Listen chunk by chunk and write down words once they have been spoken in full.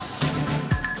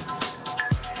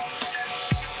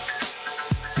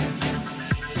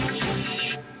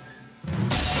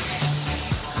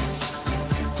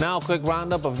Now, a quick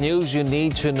roundup of news you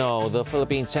need to know. The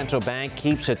Philippine Central Bank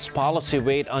keeps its policy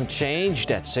rate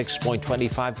unchanged at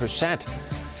 6.25%.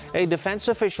 A defense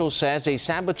official says a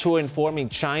saboteur informing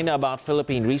China about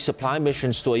Philippine resupply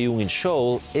missions to Ayungin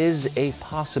Shoal is a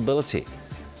possibility.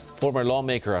 Former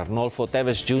lawmaker Arnolfo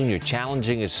Teves Jr.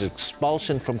 challenging his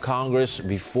expulsion from Congress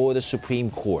before the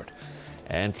Supreme Court.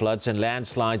 And floods and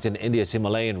landslides in India's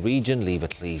Himalayan region leave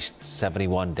at least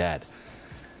 71 dead.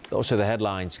 Those are the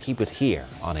headlines. Keep it here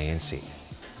on ANC.